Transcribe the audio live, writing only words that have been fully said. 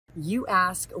You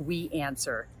ask, we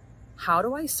answer. How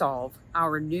do I solve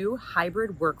our new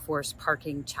hybrid workforce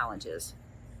parking challenges?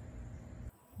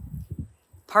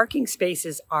 Parking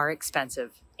spaces are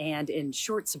expensive and in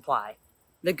short supply.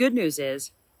 The good news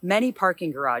is many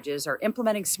parking garages are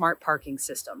implementing smart parking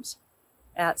systems.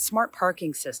 A smart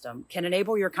parking system can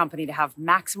enable your company to have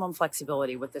maximum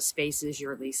flexibility with the spaces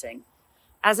you're leasing.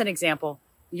 As an example,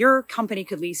 your company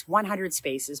could lease 100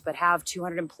 spaces but have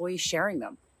 200 employees sharing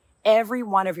them. Every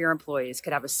one of your employees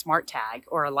could have a smart tag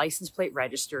or a license plate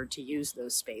registered to use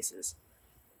those spaces.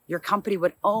 Your company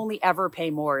would only ever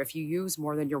pay more if you use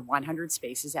more than your 100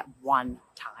 spaces at one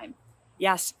time.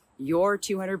 Yes, your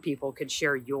 200 people could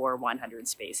share your 100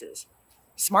 spaces.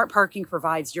 Smart parking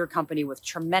provides your company with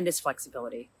tremendous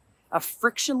flexibility, a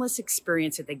frictionless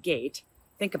experience at the gate.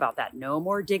 Think about that. No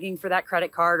more digging for that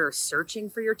credit card or searching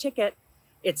for your ticket.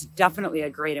 It's definitely a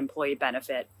great employee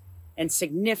benefit and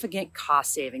significant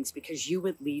cost savings because you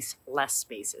would lease less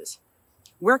spaces.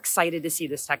 We're excited to see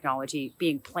this technology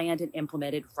being planned and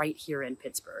implemented right here in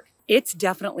Pittsburgh. It's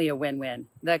definitely a win-win.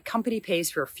 The company pays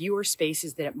for fewer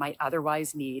spaces that it might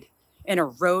otherwise need, and a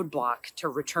roadblock to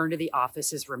return to the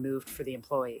office is removed for the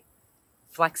employee.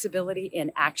 Flexibility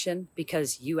in action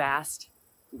because you asked,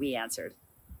 we answered.